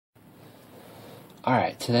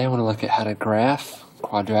Alright, today I want to look at how to graph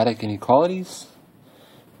quadratic inequalities.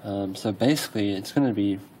 So basically it's going to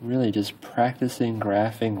be really just practicing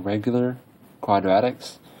graphing regular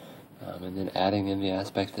quadratics and then adding in the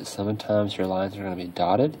aspect that sometimes your lines are going to be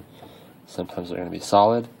dotted, sometimes they're going to be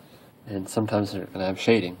solid, and sometimes they're going to have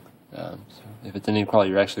shading. So if it's an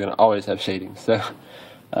inequality, you're actually going to always have shading. So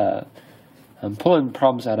I'm pulling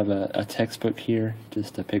problems out of a textbook here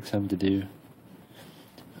just to pick some to do.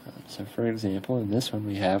 So for example, in this one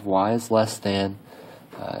we have y is less than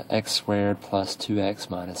x squared plus 2x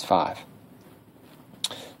minus 5.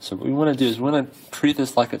 So what we want to do is we want to treat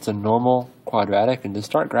this like it's a normal quadratic and just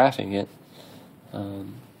start graphing it.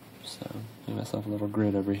 So give myself a little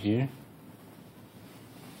grid over here.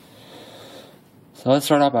 So let's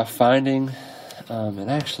start out by finding, and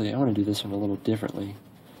actually I want to do this one a little differently.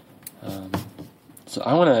 So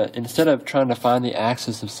I want to, instead of trying to find the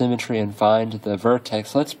axis of symmetry and find the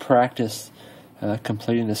vertex, let's practice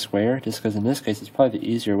completing the square, just because in this case it's probably the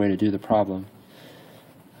easier way to do the problem.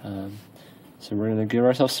 So we're going to give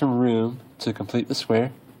ourselves some room to complete the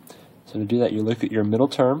square. So to do that, you look at your middle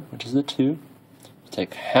term, which is a 2. You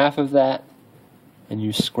take half of that and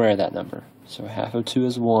you square that number. So half of 2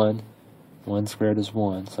 is 1. 1 squared is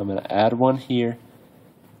 1. So I'm going to add 1 here.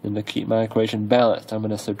 And to keep my equation balanced, I'm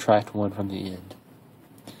going to subtract 1 from the end.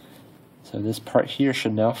 So this part here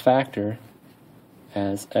should now factor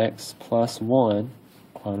as x plus 1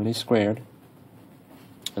 quantity squared,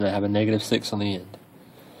 and I have a negative 6 on the end.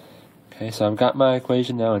 Okay, so I've got my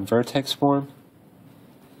equation now in vertex form,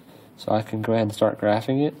 so I can go ahead and start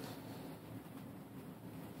graphing it.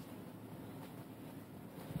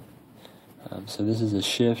 So this is a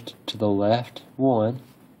shift to the left 1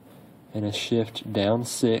 and a shift down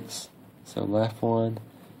 6. So left 1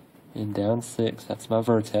 and down 6, that's my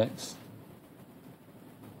vertex.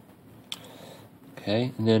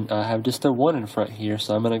 Okay, and then I have just a 1 in front here,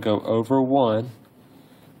 so I'm going to go over 1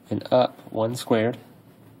 and up 1 squared,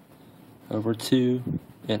 over 2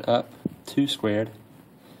 and up 2 squared,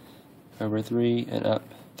 over 3 and up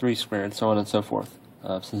 3 squared, so on and so forth.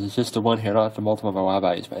 Since it's just a 1 here, I don't have to multiply my y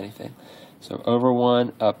values by anything. So over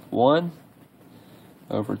 1, up 1,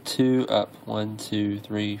 over 2, up 1, 2,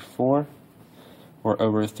 3, 4, or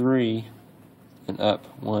over 3 and up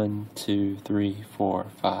 1, 2, 3, 4,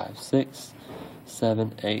 5, 6,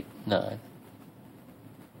 7, 8, 9.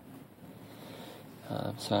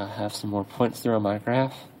 So I have some more points there on my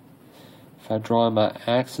graph. If I draw my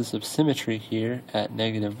axis of symmetry here at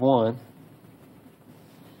negative 1,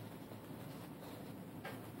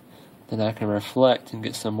 then I can reflect and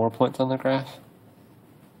get some more points on the graph.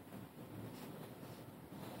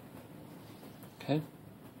 Okay.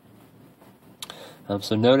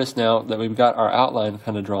 So notice now that we've got our outline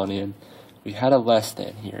kind of drawn in. We had a less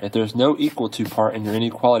than here. If there's no equal to part in your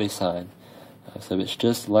inequality sign, so if it's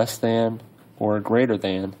just less than or greater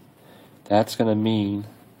than, that's going to mean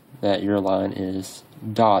that your line is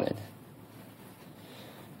dotted.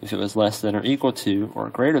 If it was less than or equal to or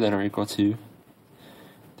greater than or equal to,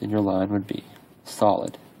 then your line would be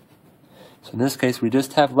solid. So in this case we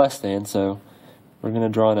just have less than, so we're going to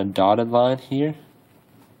draw in a dotted line here.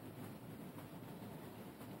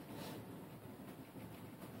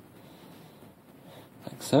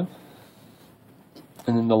 Like so.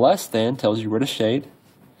 And then the less than tells you where to shade.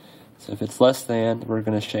 So if it's less than, we're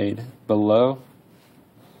going to shade below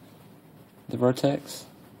the vertex.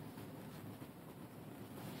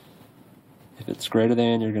 If it's greater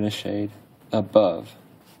than, you're going to shade above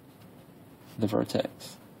the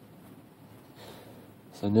vertex.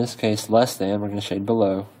 So in this case, less than, we're going to shade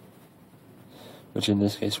below, which in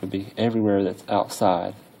this case would be everywhere that's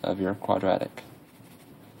outside of your quadratic.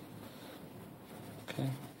 Okay.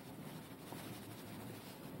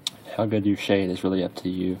 How good you shade is really up to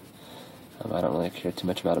you. I don't really care too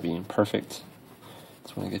much about it being perfect.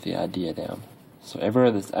 Just want to get the idea down. So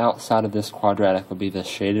everywhere that's outside of this quadratic would be the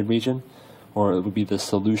shaded region, or it would be the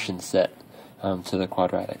solution set to the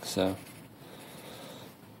quadratic. So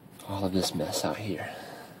all of this mess out here.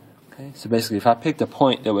 Okay, so basically if I picked a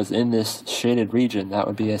point that was in this shaded region, that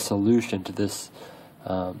would be a solution to this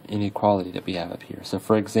inequality that we have up here. So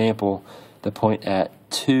for example, the point at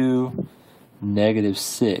 2, negative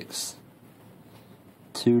 6.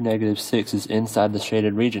 2, negative 6 is inside the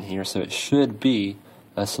shaded region here, so it should be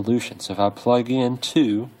a solution. So if I plug in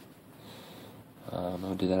 2,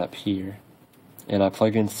 I'll do that up here, and I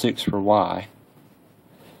plug in 6 for y,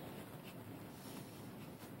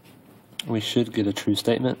 we should get a true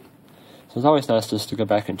statement. So it's always nice just to go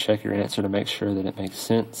back and check your answer to make sure that it makes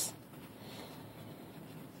sense.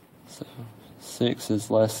 So 6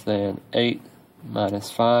 is less than 8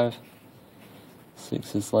 minus 5.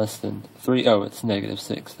 6 is less than 3. Oh, it's negative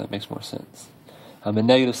 6. That makes more sense. And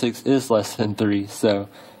negative 6 is less than 3, so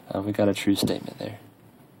we got a true statement there.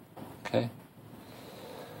 Okay.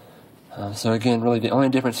 So again, really the only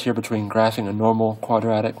difference here between graphing a normal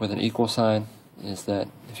quadratic with an equal sign is that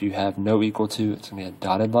if you have no equal to, it's going to be a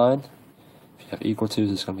dotted line. If you have equal to,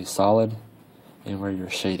 it's going to be solid, and where you're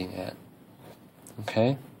shading at.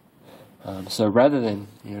 Okay? So rather than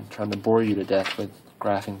trying to bore you to death with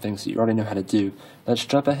graphing things that you already know how to do, let's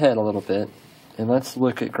jump ahead a little bit, and let's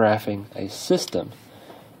look at graphing a system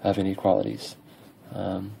of inequalities.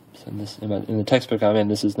 So in the textbook I'm in,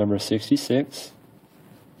 this is number 66.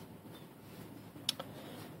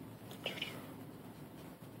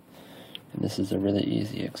 And this is a really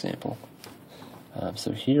easy example.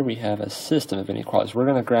 So here we have a system of inequalities. We're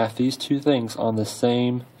going to graph these two things on the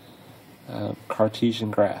same Cartesian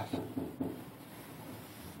graph.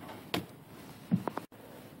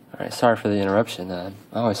 Alright, sorry for the interruption. I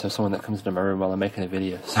always have someone that comes into my room while I'm making a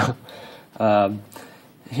video. So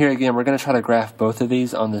here again, we're going to try to graph both of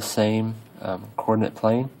these on the same coordinate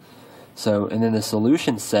plane. So, and then the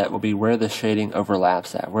solution set will be where the shading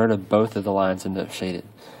overlaps at. Where do both of the lines end up shaded?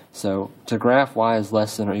 So to graph y is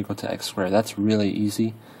less than or equal to x squared, that's really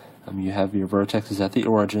easy. You have your vertexes at the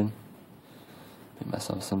origin. Make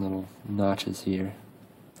myself some little notches here.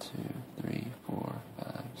 2, 3, 4,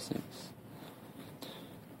 5, 6.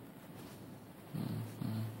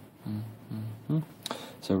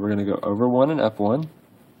 So we're going to go over 1 and up 1,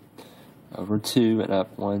 over 2 and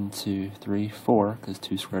up 1, 2, 3, 4, because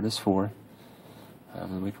 2 squared is 4.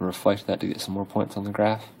 And we can reflect that to get some more points on the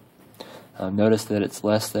graph. Notice that it's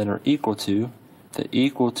less than or equal to. The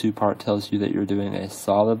equal to part tells you that you're doing a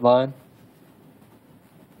solid line.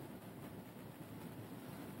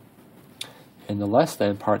 And the less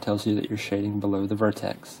than part tells you that you're shading below the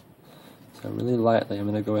vertex. So really lightly, I'm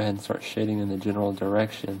going to go ahead and start shading in the general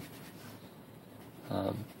direction.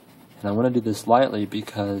 And I want to do this lightly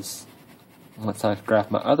because once I graph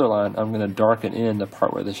my other line, I'm going to darken in the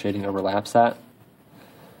part where the shading overlaps at.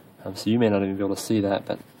 So you may not even be able to see that,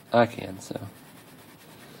 but I can. So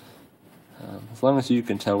as long as you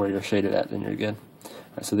can tell where you're shaded at, then you're good.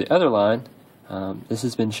 Alright, so the other line, this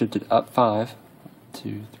has been shifted up 5,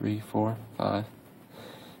 2, 3, 4, 5,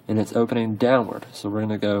 and it's opening downward. So we're going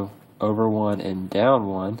to go over 1 and down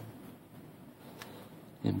 1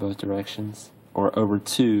 in both directions, or over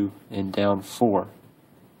 2 and down 4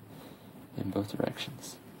 in both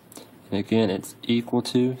directions. And again, it's equal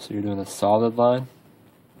to, so you're doing a solid line.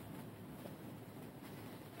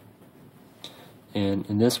 And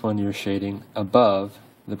in this one, you're shading above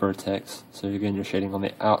the vertex, so again, you're shading on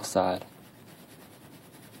the outside.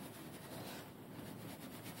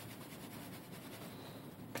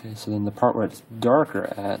 Okay, so then the part where it's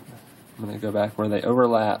darker at, I'm going to go back where they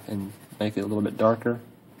overlap and make it a little bit darker.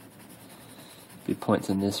 Be points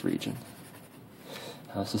in this region.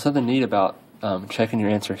 So something neat about checking your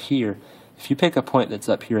answer here, if you pick a point that's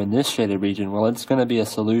up here in this shaded region, well, it's going to be a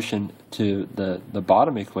solution to the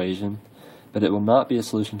bottom equation, but it will not be a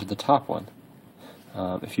solution to the top one.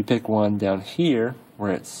 If you pick one down here,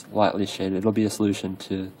 where it's lightly shaded, it'll be a solution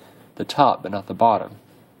to the top, but not the bottom.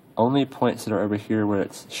 Only points that are over here where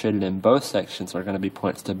it's shaded in both sections are going to be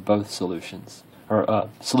points to both solutions, or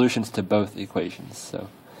solutions to both equations. So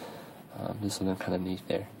just something kind of neat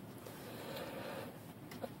there.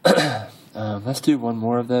 Let's do one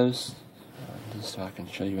more of those, just so I can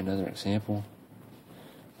show you another example.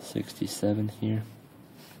 67 here.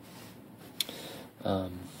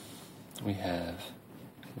 We have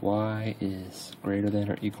y is greater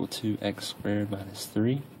than or equal to x squared minus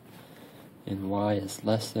 3, and y is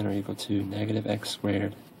less than or equal to negative x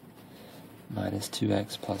squared minus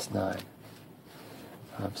 2x plus 9.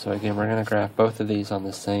 So again, we're going to graph both of these on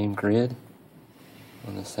the same grid,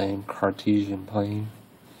 on the same Cartesian plane.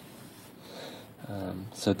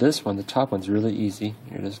 So this one, the top one's really easy.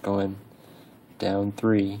 You're just going down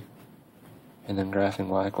 3 and then graphing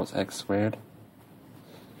y equals x squared.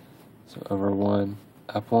 So over 1,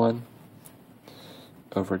 up 1,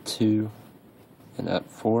 over 2, and up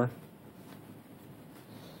 4.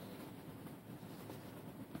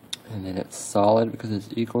 And then it's solid because it's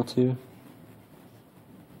equal to.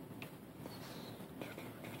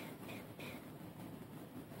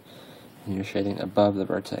 And you're shading above the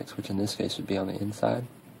vertex, which in this case would be on the inside.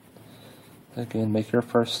 Again, make your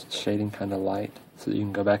first shading kind of light so that you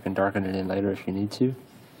can go back and darken it in later if you need to.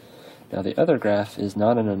 Now the other graph is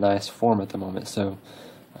not in a nice form at the moment, so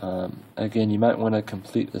again, you might want to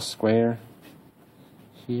complete the square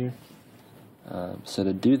here. So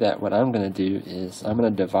to do that, what I'm going to do is I'm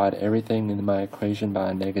going to divide everything in my equation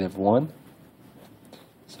by a -1.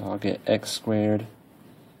 So I'll get x squared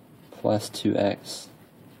plus 2x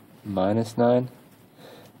minus 9.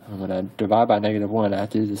 And when I divide by -1, I have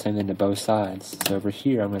to do the same thing to both sides. So over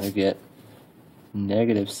here, I'm going to get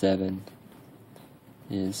 -7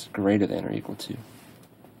 is greater than or equal to.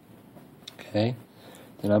 Okay,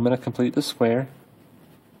 then I'm going to complete the square.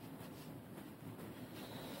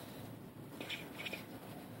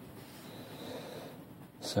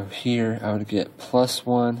 So here I would get plus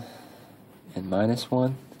 1 and minus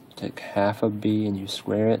 1. Take half of b and you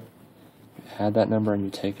square it. You add that number and you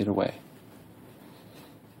take it away.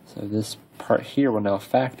 So this part here will now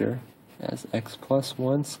factor as x plus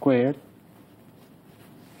 1 squared.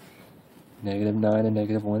 -9 and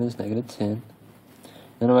 -1 is -10.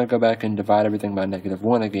 Then I'm going to go back and divide everything by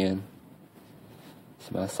 -1 again.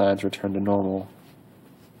 So my signs return to normal.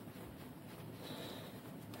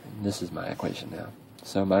 And this is my equation now.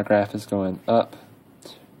 So my graph is going up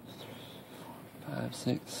 5,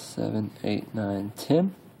 6, 7, 8, 9,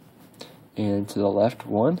 10. And to the left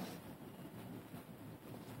 1.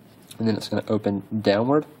 And then it's going to open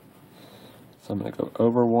downward. So I'm going to go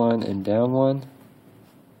over 1 and down 1.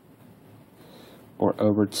 Or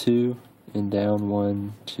over 2 and down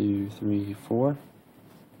 1, 2, 3, 4.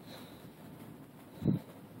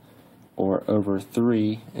 Or over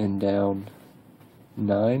 3 and down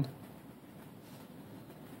 9.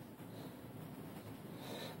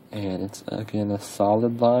 And it's again a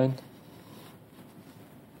solid line.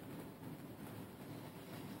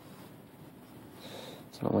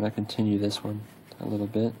 So I want to continue this one a little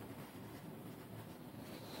bit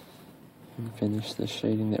and finish the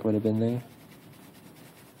shading that would have been there.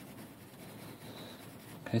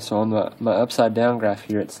 Okay, so on my upside down graph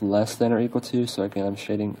here, it's less than or equal to, so again I'm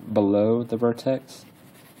shading below the vertex.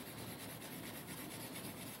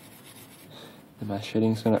 And my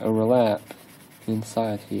shading is going to overlap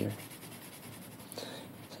inside here.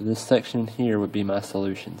 So this section here would be my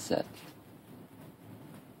solution set.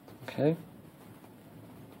 Okay?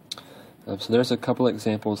 So there's a couple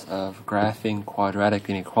examples of graphing quadratic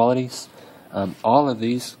inequalities. All of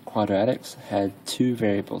these quadratics had two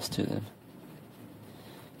variables to them.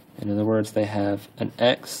 In other words, they have an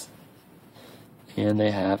x and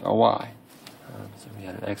they have a y. So we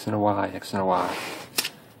had an x and a y, x and a y,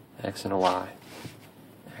 x and a y,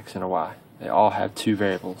 x and a y. They all have two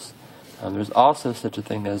variables. There's also such a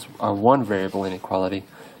thing as a one variable inequality,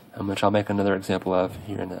 which I'll make another example of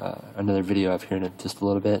here in another video of here in just a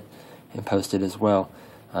little bit and post it as well.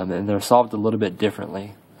 And they're solved a little bit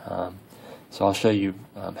differently. So I'll show you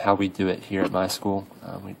how we do it here at my school.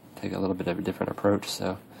 We take a little bit of a different approach.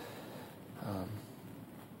 So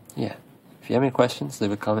yeah, if you have any questions,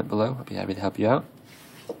 leave a comment below. I'll be happy to help you out.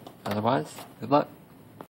 Otherwise, good luck.